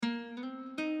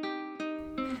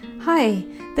Hi,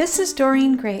 this is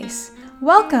Doreen Grace.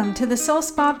 Welcome to the Soul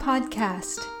Spa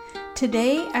Podcast.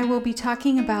 Today I will be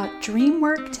talking about dream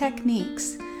work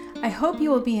techniques. I hope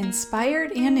you will be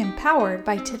inspired and empowered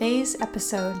by today's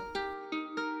episode.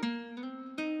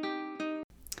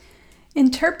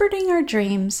 Interpreting our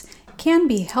dreams can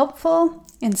be helpful,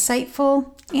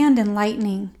 insightful, and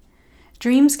enlightening.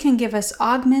 Dreams can give us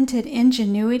augmented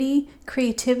ingenuity,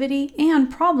 creativity, and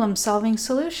problem-solving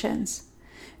solutions.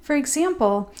 For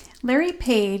example, Larry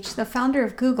Page, the founder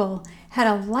of Google, had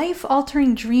a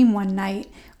life-altering dream one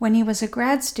night when he was a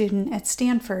grad student at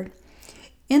Stanford.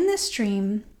 In this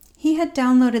dream, he had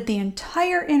downloaded the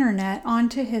entire internet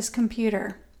onto his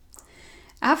computer.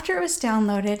 After it was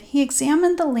downloaded, he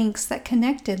examined the links that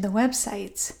connected the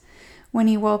websites. When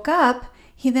he woke up,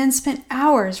 he then spent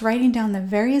hours writing down the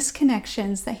various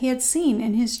connections that he had seen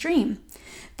in his dream.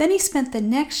 Then he spent the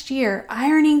next year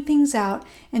ironing things out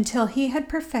until he had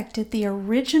perfected the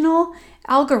original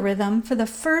algorithm for the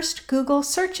first Google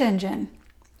search engine.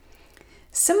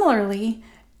 Similarly,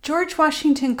 George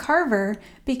Washington Carver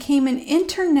became an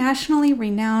internationally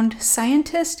renowned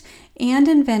scientist and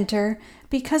inventor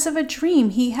because of a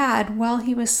dream he had while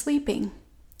he was sleeping.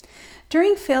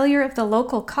 During failure of the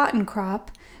local cotton crop,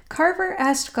 Carver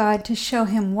asked God to show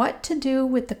him what to do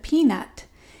with the peanut,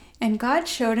 and God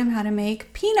showed him how to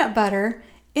make peanut butter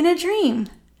in a dream.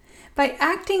 By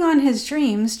acting on his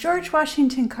dreams, George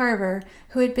Washington Carver,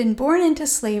 who had been born into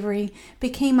slavery,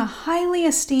 became a highly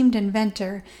esteemed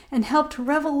inventor and helped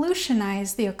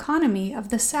revolutionize the economy of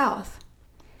the South.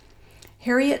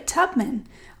 Harriet Tubman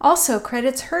also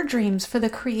credits her dreams for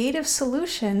the creative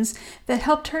solutions that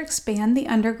helped her expand the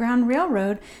Underground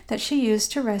Railroad that she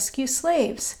used to rescue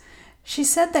slaves. She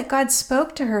said that God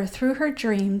spoke to her through her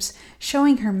dreams,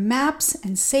 showing her maps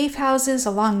and safe houses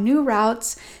along new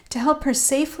routes to help her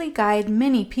safely guide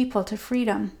many people to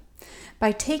freedom.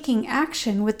 By taking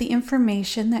action with the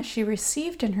information that she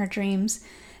received in her dreams,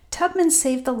 Tubman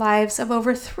saved the lives of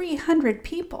over 300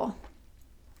 people.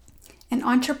 An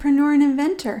entrepreneur and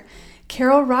inventor,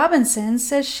 Carol Robinson,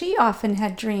 says she often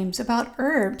had dreams about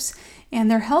herbs and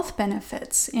their health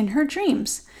benefits in her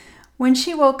dreams. When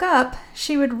she woke up,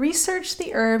 she would research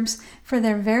the herbs for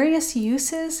their various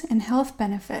uses and health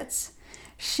benefits.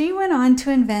 She went on to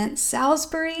invent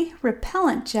Salisbury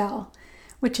Repellent Gel,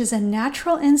 which is a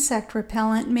natural insect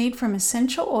repellent made from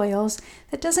essential oils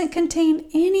that doesn't contain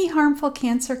any harmful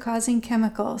cancer-causing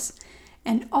chemicals,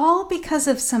 and all because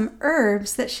of some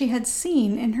herbs that she had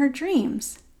seen in her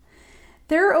dreams.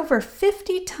 There are over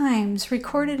 50 times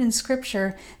recorded in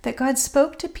Scripture that God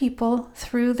spoke to people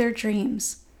through their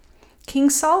dreams.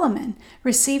 King Solomon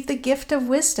received the gift of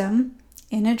wisdom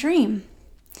in a dream.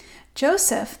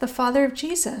 Joseph, the father of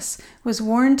Jesus, was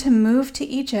warned to move to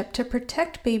Egypt to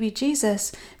protect baby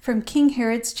Jesus from King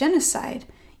Herod's genocide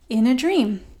in a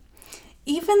dream.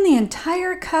 Even the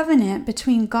entire covenant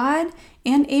between God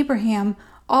and Abraham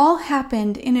all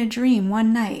happened in a dream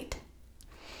one night.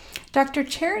 Dr.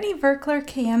 Charity Verkler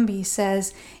KMB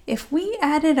says, if we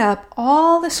added up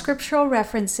all the scriptural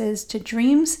references to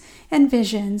dreams and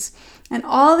visions and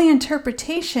all the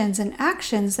interpretations and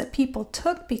actions that people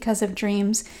took because of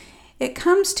dreams, it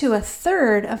comes to a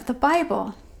third of the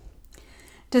Bible.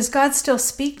 Does God still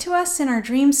speak to us in our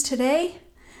dreams today?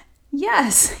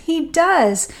 Yes, He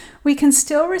does. We can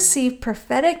still receive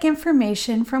prophetic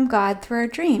information from God through our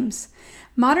dreams.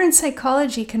 Modern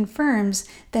psychology confirms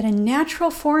that a natural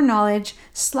foreknowledge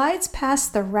slides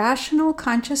past the rational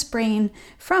conscious brain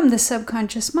from the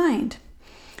subconscious mind.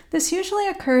 This usually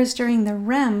occurs during the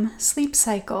REM sleep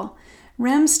cycle.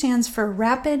 REM stands for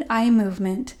rapid eye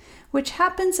movement, which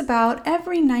happens about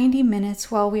every 90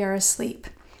 minutes while we are asleep.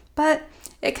 But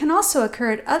it can also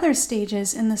occur at other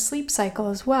stages in the sleep cycle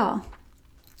as well.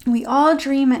 We all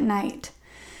dream at night.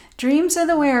 Dreams are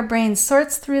the way our brain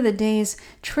sorts through the day's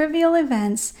trivial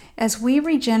events as we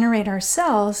regenerate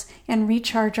ourselves and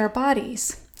recharge our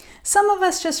bodies. Some of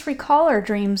us just recall our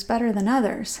dreams better than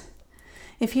others.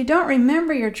 If you don't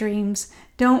remember your dreams,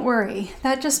 don't worry.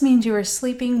 That just means you are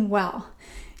sleeping well.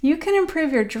 You can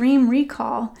improve your dream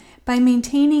recall by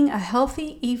maintaining a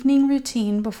healthy evening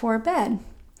routine before bed.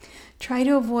 Try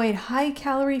to avoid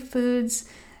high-calorie foods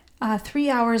 3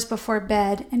 hours before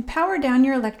bed, and power down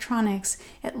your electronics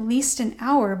at least an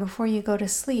hour before you go to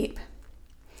sleep.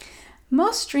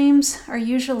 Most dreams are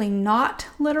usually not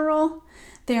literal.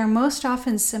 They are most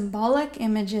often symbolic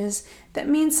images that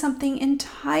mean something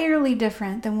entirely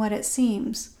different than what it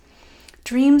seems.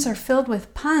 Dreams are filled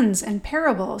with puns and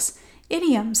parables,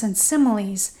 idioms and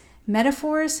similes,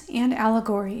 metaphors and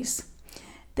allegories.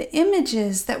 The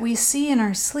images that we see in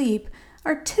our sleep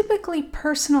are typically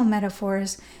personal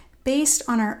metaphors based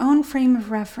on our own frame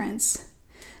of reference.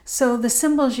 So the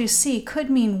symbols you see could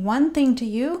mean one thing to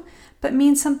you, but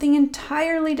mean something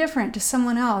entirely different to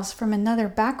someone else from another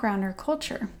background or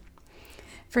culture.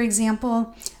 For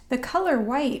example, the color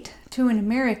white to an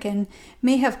American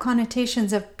may have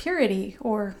connotations of purity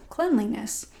or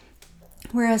cleanliness,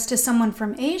 whereas to someone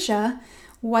from Asia,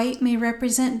 white may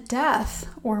represent death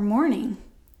or mourning.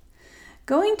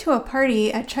 Going to a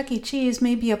party at Chuck E. Cheese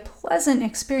may be a pleasant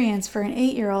experience for an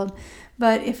 8-year-old,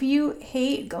 but if you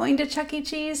hate going to Chuck E.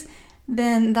 Cheese,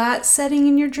 then that setting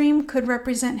in your dream could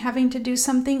represent having to do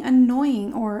something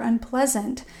annoying or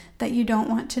unpleasant that you don't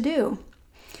want to do.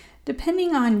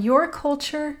 Depending on your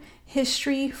culture,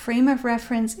 history, frame of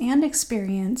reference, and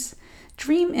experience,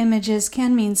 dream images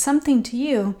can mean something to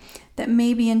you that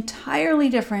may be entirely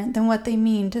different than what they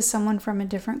mean to someone from a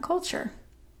different culture.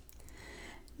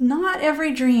 Not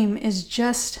every dream is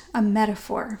just a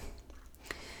metaphor.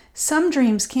 Some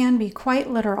dreams can be quite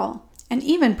literal and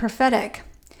even prophetic.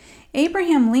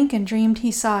 Abraham Lincoln dreamed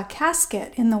he saw a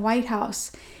casket in the White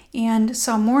House and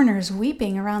saw mourners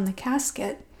weeping around the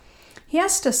casket. He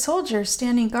asked a soldier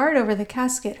standing guard over the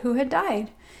casket who had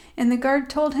died, and the guard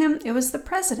told him it was the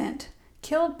president,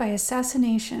 killed by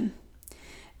assassination.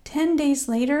 10 days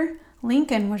later,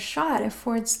 Lincoln was shot at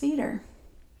Ford's Theater.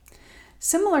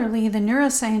 Similarly, the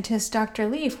neuroscientist Dr.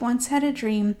 Leaf once had a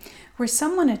dream where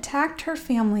someone attacked her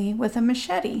family with a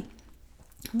machete.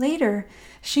 Later,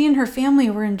 she and her family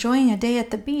were enjoying a day at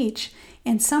the beach,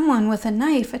 and someone with a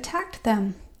knife attacked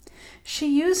them. She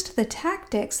used the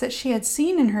tactics that she had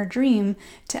seen in her dream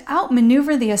to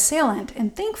outmaneuver the assailant,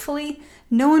 and thankfully,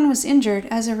 no one was injured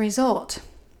as a result.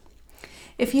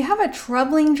 If you have a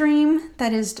troubling dream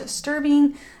that is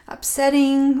disturbing,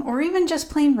 upsetting, or even just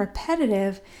plain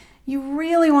repetitive, you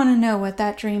really want to know what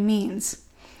that dream means.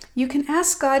 You can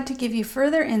ask God to give you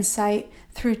further insight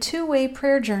through two-way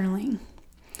prayer journaling.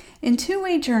 In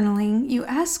two-way journaling, you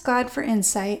ask God for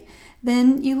insight,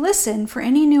 then you listen for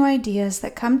any new ideas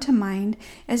that come to mind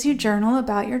as you journal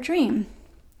about your dream.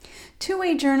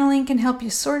 Two-way journaling can help you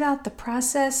sort out the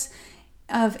process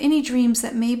of any dreams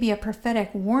that may be a prophetic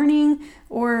warning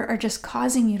or are just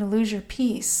causing you to lose your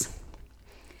peace.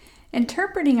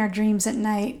 Interpreting our dreams at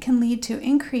night can lead to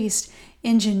increased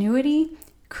ingenuity,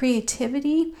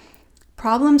 creativity,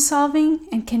 problem solving,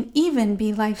 and can even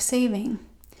be life-saving.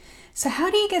 So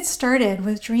how do you get started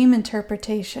with dream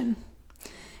interpretation?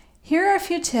 Here are a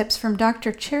few tips from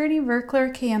Dr. Charity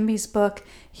Verkler Kayembe's book,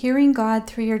 Hearing God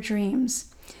Through Your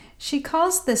Dreams. She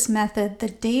calls this method the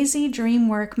DAISY Dream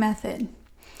Work Method.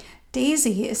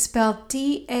 DAISY is spelled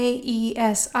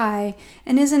D-A-E-S-I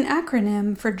and is an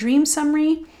acronym for Dream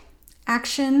Summary,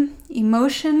 Action,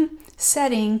 Emotion,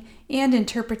 Setting, and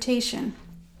Interpretation.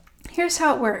 Here's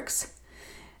how it works.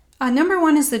 Number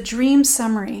 1 is the dream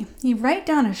summary. You write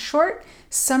down a short,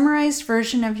 summarized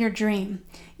version of your dream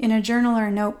in a journal or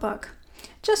a notebook.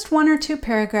 Just 1 or 2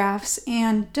 paragraphs,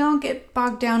 and don't get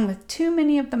bogged down with too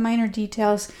many of the minor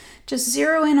details. Just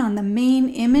zero in on the main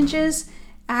images,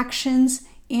 actions,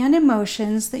 and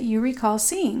emotions that you recall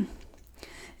seeing.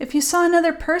 If you saw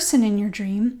another person in your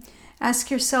dream, ask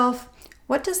yourself,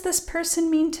 what does this person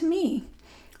mean to me?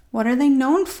 What are they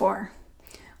known for?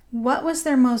 What was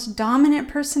their most dominant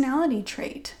personality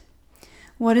trait?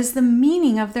 What is the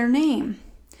meaning of their name?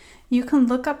 You can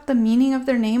look up the meaning of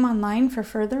their name online for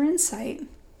further insight.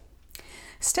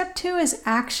 Step 2 is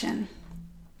action.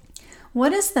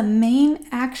 What is the main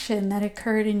action that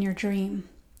occurred in your dream?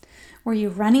 Were you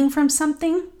running from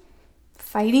something?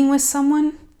 Fighting with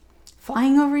someone?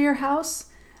 Flying over your house?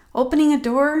 Opening a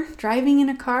door? Driving in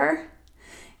a car?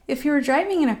 If you were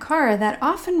driving in a car, that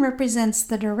often represents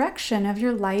the direction of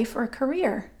your life or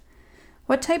career.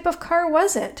 What type of car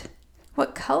was it?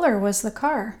 What color was the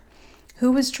car?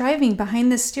 Who was driving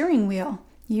behind the steering wheel?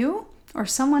 You or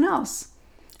someone else?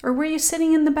 Or were you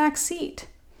sitting in the back seat?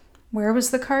 Where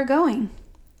was the car going?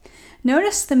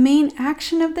 Notice the main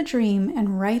action of the dream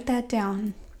and write that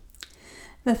down.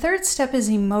 The third step is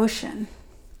emotion.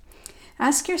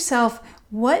 Ask yourself,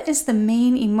 what is the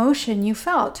main emotion you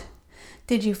felt?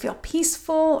 Did you feel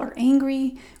peaceful or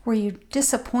angry? Were you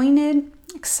disappointed,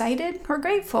 excited, or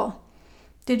grateful?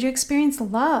 Did you experience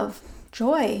love,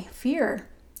 joy, fear,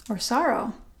 or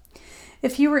sorrow?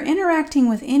 If you were interacting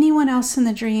with anyone else in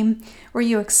the dream, were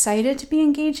you excited to be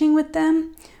engaging with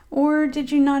them, or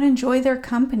did you not enjoy their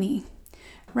company?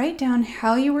 Write down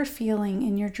how you were feeling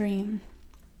in your dream.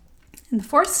 And the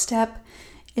fourth step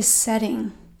is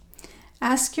setting.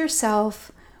 Ask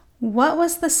yourself, what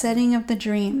was the setting of the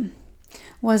dream?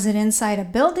 Was it inside a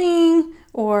building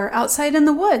or outside in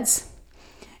the woods?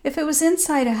 If it was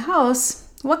inside a house,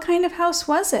 what kind of house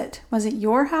was it? Was it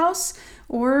your house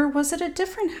Or was it a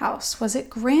different house? Was it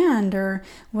grand or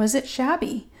was it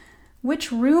shabby? Which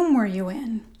room were you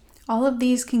in? All of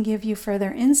these can give you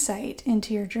further insight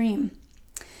into your dream.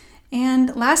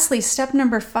 And lastly, step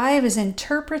number 5 is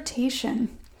interpretation.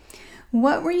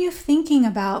 What were you thinking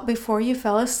about before you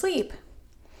fell asleep?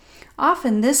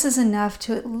 Often this is enough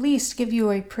to at least give you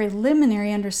a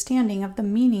preliminary understanding of the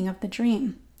meaning of the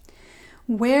dream.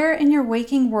 Where in your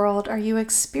waking world are you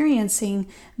experiencing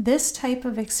this type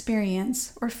of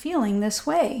experience or feeling this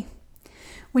way?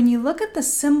 When you look at the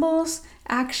symbols,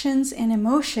 actions, and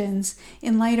emotions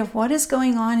in light of what is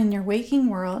going on in your waking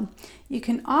world, you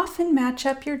can often match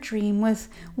up your dream with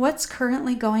what's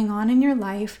currently going on in your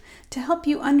life to help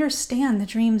you understand the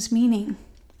dream's meaning.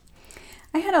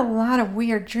 I had a lot of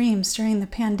weird dreams during the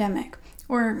pandemic,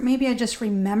 or maybe I just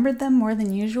remembered them more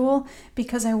than usual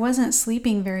because I wasn't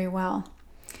sleeping very well.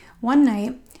 One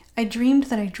night, I dreamed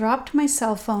that I dropped my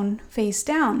cell phone face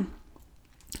down.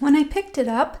 When I picked it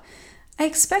up, I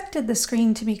expected the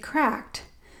screen to be cracked,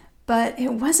 but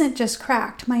it wasn't just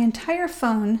cracked. My entire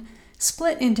phone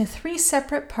split into 3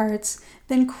 separate parts,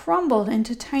 then crumbled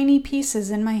into tiny pieces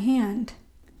in my hand.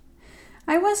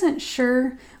 I wasn't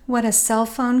sure what a cell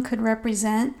phone could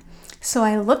represent, so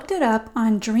I looked it up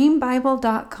on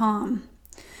dreambible.com.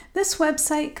 This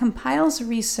website compiles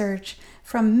research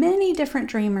from many different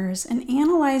dreamers and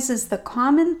analyzes the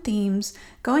common themes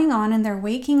going on in their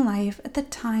waking life at the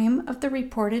time of the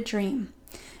reported dream.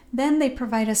 Then they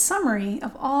provide a summary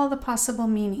of all the possible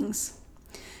meanings.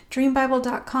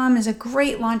 Dreambible.com is a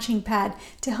great launching pad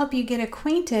to help you get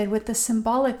acquainted with the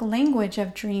symbolic language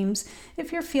of dreams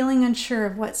if you're feeling unsure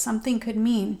of what something could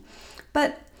mean.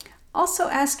 But also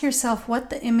ask yourself what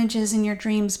the images in your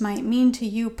dreams might mean to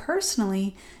you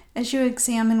personally as you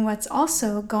examine what's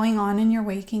also going on in your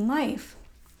waking life.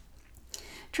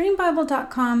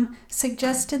 Dreambible.com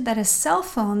suggested that a cell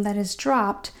phone that is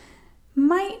dropped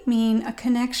might mean a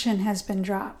connection has been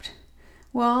dropped.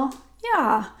 Well,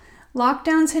 yeah,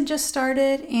 lockdowns had just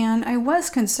started and I was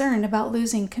concerned about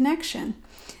losing connection.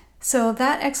 So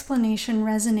that explanation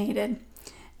resonated.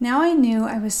 Now I knew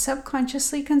I was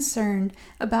subconsciously concerned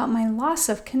about my loss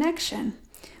of connection,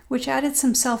 which added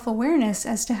some self-awareness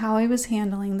as to how I was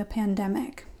handling the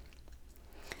pandemic.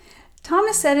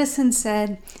 Thomas Edison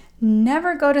said,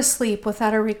 "Never go to sleep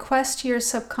without a request to your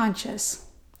subconscious."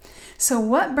 So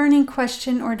what burning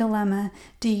question or dilemma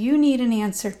do you need an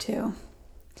answer to?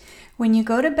 When you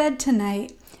go to bed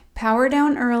tonight, power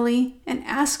down early and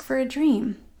ask for a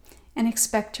dream and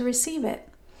expect to receive it.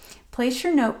 Place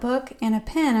your notebook and a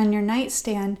pen on your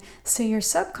nightstand so your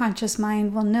subconscious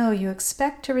mind will know you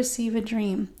expect to receive a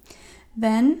dream.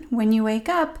 Then, when you wake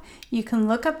up, you can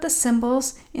look up the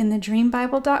symbols in the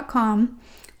dreambible.com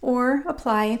or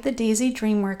apply the Daisy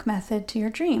Dreamwork method to your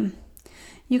dream.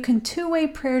 You can 2-way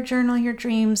prayer journal your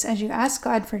dreams as you ask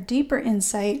God for deeper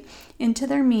insight into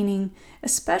their meaning,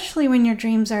 especially when your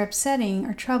dreams are upsetting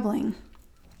or troubling.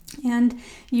 And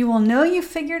you will know you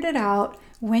figured it out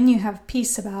when you have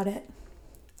peace about it.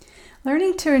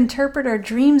 Learning to interpret our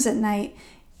dreams at night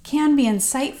can be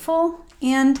insightful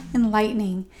and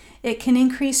enlightening. It can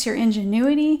increase your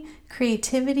ingenuity,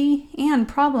 creativity, and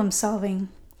problem solving.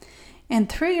 And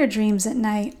through your dreams at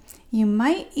night, you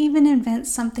might even invent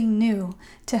something new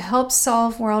to help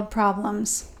solve world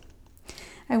problems.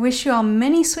 I wish you all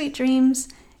many sweet dreams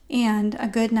and a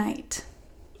good night.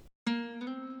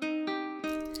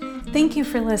 Thank you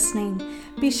for listening.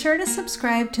 Be sure to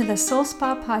subscribe to the Soul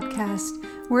Spa podcast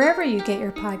wherever you get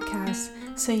your podcasts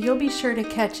so you'll be sure to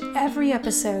catch every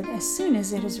episode as soon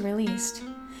as it is released.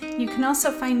 You can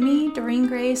also find me, Doreen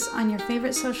Grace, on your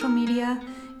favorite social media.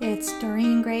 It's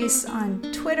Doreen Grace on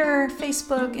Twitter,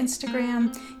 Facebook,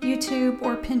 Instagram, YouTube,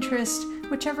 or Pinterest,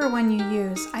 whichever one you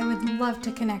use. I would love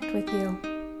to connect with you.